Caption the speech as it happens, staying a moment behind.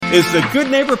is the Good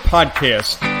Neighbor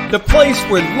Podcast, the place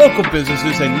where local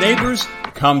businesses and neighbors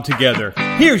come together.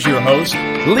 Here's your host,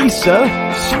 Lisa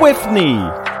Swiftney.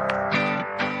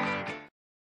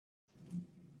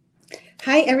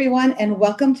 Hi, everyone, and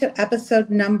welcome to episode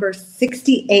number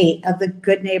 68 of the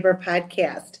Good Neighbor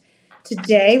Podcast.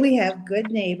 Today, we have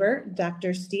Good Neighbor,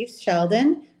 Dr. Steve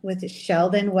Sheldon with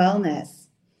Sheldon Wellness.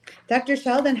 Dr.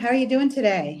 Sheldon, how are you doing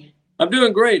today? I'm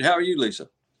doing great. How are you, Lisa?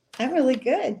 I'm really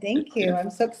good. Thank you.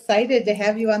 I'm so excited to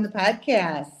have you on the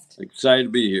podcast. Excited to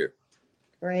be here.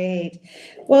 Great.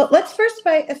 Well, let's first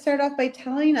start off by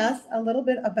telling us a little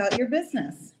bit about your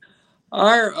business.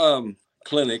 Our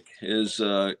clinic is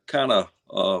kind of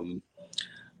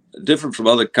different from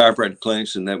other chiropractic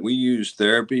clinics in that we use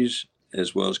therapies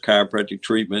as well as chiropractic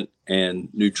treatment and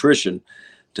nutrition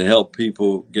to help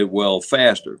people get well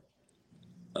faster.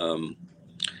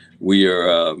 We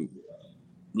are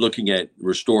looking at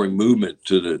restoring movement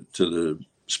to the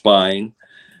spine,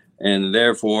 and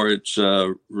therefore it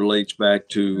relates back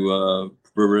to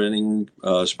preventing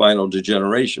spinal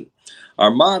degeneration.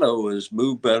 Our motto is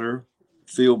move better,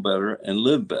 feel better, and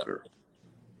live better.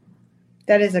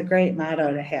 That is a great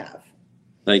motto to have.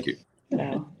 Thank you.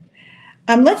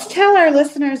 Let's tell our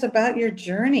listeners about your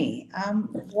journey.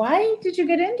 Why did you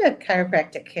get into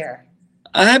chiropractic care?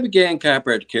 I began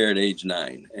chiropractic care at age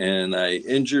 9, and I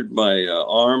injured my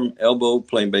elbow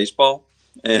playing baseball,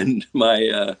 and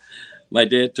my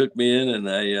dad took me in, and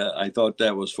I thought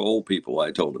that was for old people.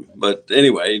 I told him, but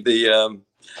anyway,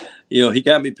 he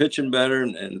got me pitching better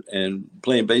and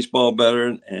playing baseball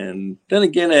better, and then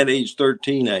again at age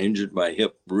 13, I injured my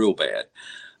hip real bad,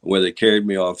 where they carried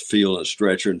me off the field in a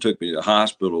stretcher and took me to the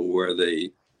hospital where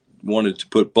they wanted to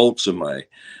put bolts in my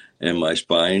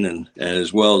spine, and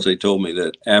as well as they told me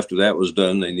that after that was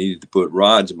done, they needed to put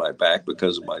rods in my back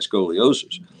because of my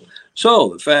scoliosis. So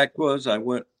the fact was, I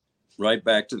went right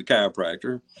back to the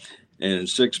chiropractor, and in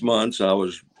 6 months, I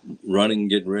was running,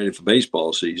 getting ready for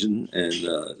baseball season,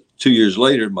 and 2 years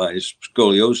later, my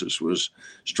scoliosis was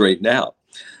straightened out.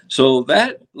 So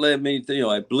that led me to,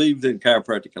 I believed in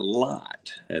chiropractic a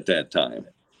lot at that time.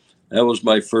 That was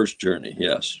my first journey,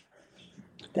 yes.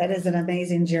 That is an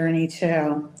amazing journey,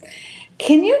 too.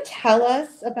 Can you tell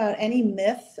us about any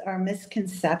myths or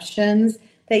misconceptions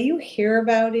that you hear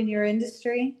about in your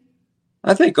industry?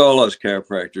 I think all us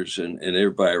chiropractors and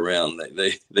everybody around,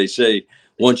 they say,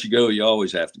 once you go, you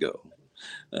always have to go.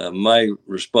 My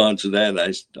response to that,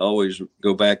 I always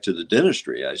go back to the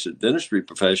dentistry. I said, dentistry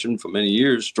profession for many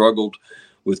years struggled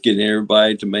with getting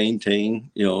everybody to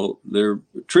maintain, their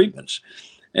treatments.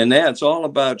 And that's all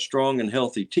about strong and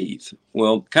healthy teeth.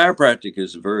 Well, chiropractic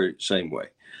is the very same way.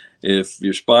 If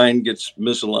your spine gets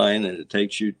misaligned and it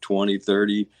takes you 20,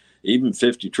 30, even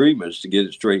 50 treatments to get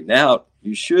it straightened out,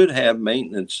 you should have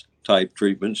maintenance type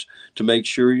treatments to make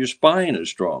sure your spine is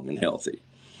strong and healthy.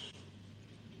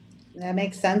 That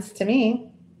makes sense to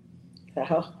me.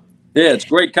 So. Yeah, it's a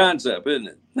great concept,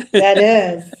 isn't it? That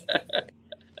is.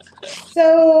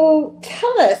 So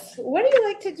tell us, what do you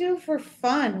like to do for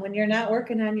fun when you're not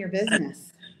working on your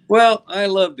business? Well, I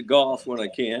love to golf when I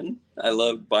can. I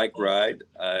love bike ride.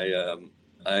 I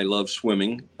love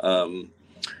swimming.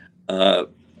 I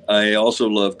also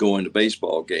love going to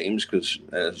baseball games because,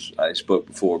 as I spoke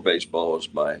before, baseball was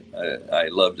I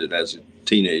loved it as a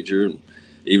teenager and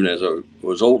even as I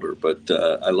was older. But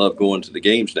I love going to the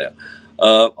games now.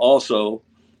 Also,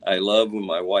 I love when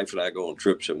my wife and I go on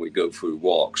trips and we go for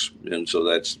walks. And so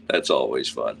that's always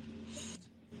fun.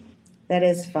 That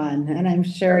is fun. And I'm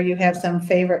sure you have some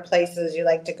favorite places you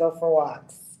like to go for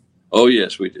walks. Oh,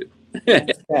 yes, we do.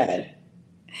 That's good.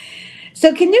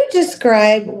 So can you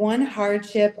describe one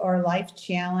hardship or life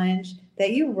challenge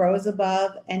that you rose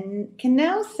above and can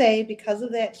now say because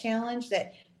of that challenge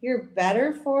that you're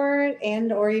better for it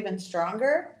and or even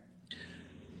stronger?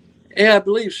 Yeah, I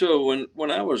believe so.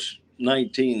 When I was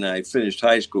 19, I finished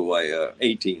high school.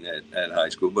 18 at high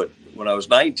school, but when I was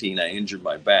 19, I injured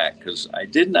my back because I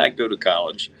did not go to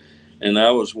college, and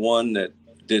I was one that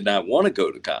did not want to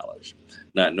go to college,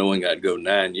 not knowing I'd go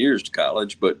 9 years to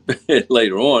college, but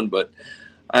later on. But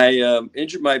I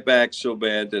injured my back so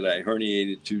bad that I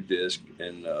herniated 2 discs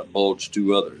and bulged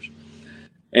 2 others.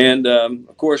 And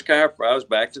of course, I was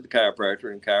back to the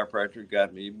chiropractor, and chiropractor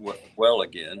got me well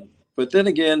again. But then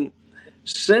again,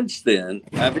 since then,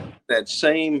 I've had that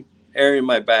same area in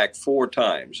my back 4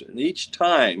 times. And each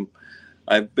time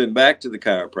I've been back to the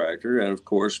chiropractor. And of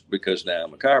course, because now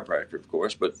I'm a chiropractor, of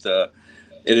course, but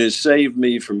it has saved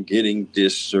me from getting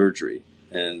disc surgery.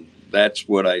 And that's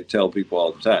what I tell people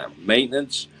all the time.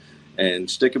 Maintenance and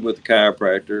sticking with the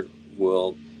chiropractor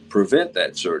will prevent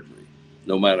that surgery,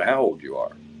 no matter how old you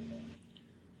are.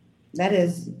 That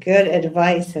is good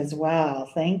advice as well.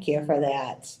 Thank you for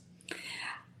that.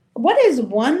 What is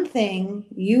one thing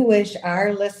you wish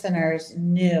our listeners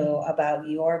knew about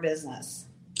your business?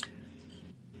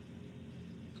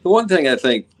 The one thing I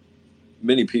think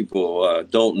many people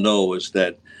don't know is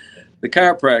that the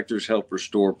chiropractors help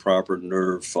restore proper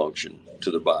nerve function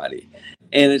to the body.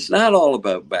 And it's not all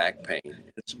about back pain.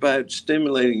 It's about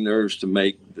stimulating nerves to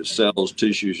make the cells,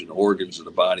 tissues, and organs of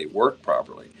the body work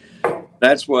properly.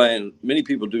 That's why, and many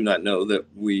people do not know that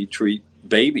we treat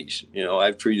babies.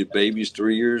 I've treated babies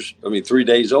 3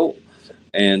 days old,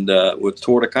 and with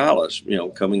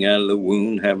torticollis, coming out of the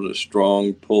wound, having a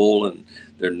strong pull, and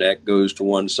their neck goes to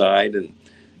one side.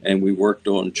 And we worked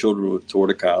on children with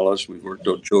torticollis. We worked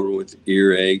on children with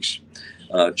earaches,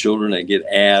 children that get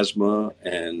asthma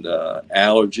and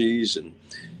allergies,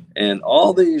 and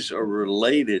all these are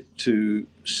related to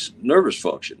nervous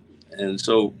function. And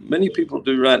so many people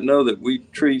do not know that we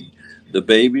treat the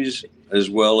babies as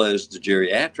well as the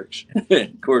geriatrics.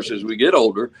 Of course, as we get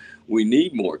older, we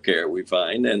need more care, we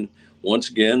find. And once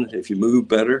again, if you move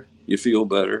better, you feel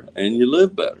better, and you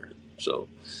live better. So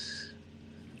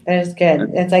that is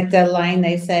good. It's like the line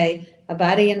they say, a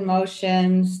body in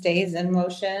motion stays in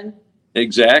motion.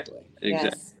 Exactly.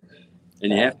 Yes.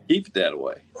 And you have to keep it that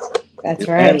way. That's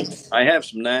right. I have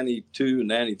some 92,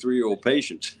 93-year-old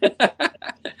patients.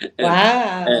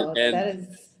 Wow. And that is...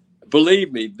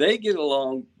 Believe me, they get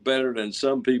along better than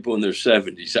some people in their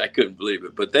 70s. I couldn't believe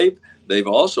it. But they've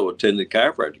also attended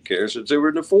chiropractic care since they were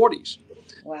in their 40s.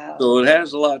 Wow. So it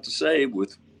has a lot to say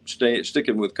with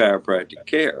sticking with chiropractic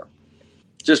care.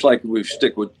 Just like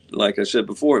like I said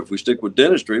before, if we stick with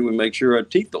dentistry, we make sure our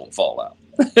teeth don't fall out.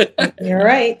 You're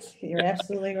right. You're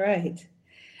absolutely right.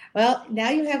 Well, now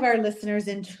you have our listeners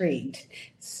intrigued.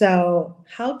 So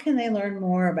how can they learn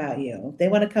more about you? If they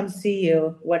want to come see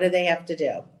you, what do they have to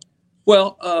do?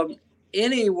 Well,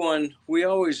 we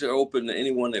always are open to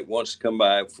anyone that wants to come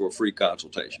by for a free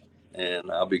consultation.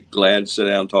 And I'll be glad to sit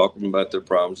down and talk to them about their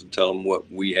problems and tell them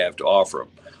what we have to offer them.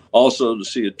 Also to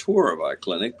see a tour of our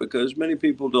clinic, because many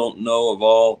people don't know of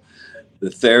all the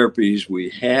therapies we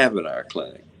have in our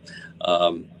clinic.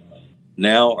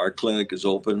 Now our clinic is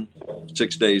open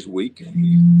 6 days a week.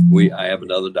 I have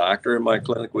another doctor in my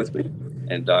clinic with me,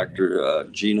 and Dr.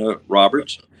 Gina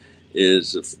Roberts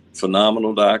is a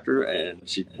phenomenal doctor, and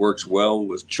she works well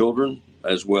with children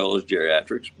as well as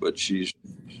geriatrics, but she's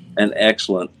an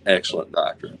excellent, excellent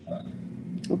doctor.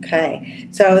 Okay.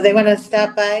 So they want to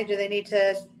stop by. Do they need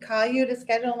to call you to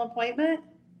schedule an appointment?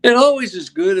 It always is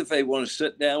good if they want to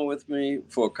sit down with me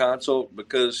for a consult,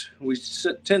 because we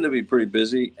tend to be pretty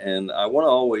busy, and I want to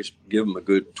always give them a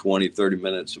good 20, 30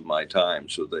 minutes of my time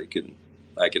so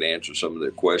I can answer some of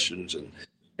their questions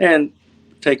and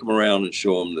take them around and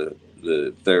show them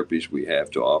the therapies we have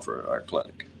to offer at our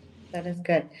clinic. That is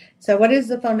good. So what is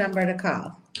the phone number to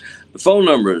call? The phone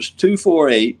number is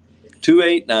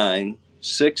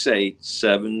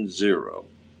 248-289-6870.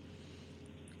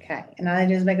 Okay. And all they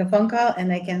do is make a phone call,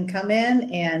 and they can come in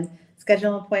and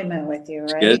schedule an appointment with you, right?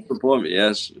 Schedule an appointment,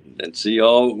 yes, and see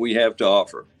all we have to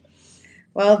offer.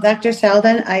 Well, Dr.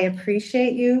 Sheldon, I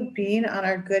appreciate you being on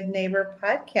our Good Neighbor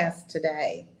podcast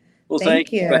today. Well,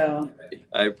 thank you.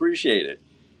 I appreciate it.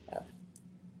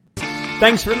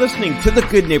 Thanks for listening to the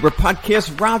Good Neighbor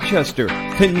Podcast Rochester.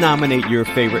 To nominate your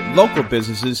favorite local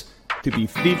businesses to be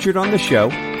featured on the show,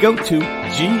 go to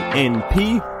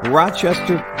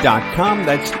gnprochester.com.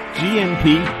 That's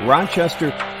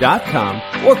gnprochester.com,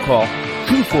 or call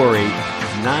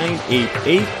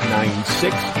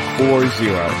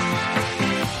 248-988-9640.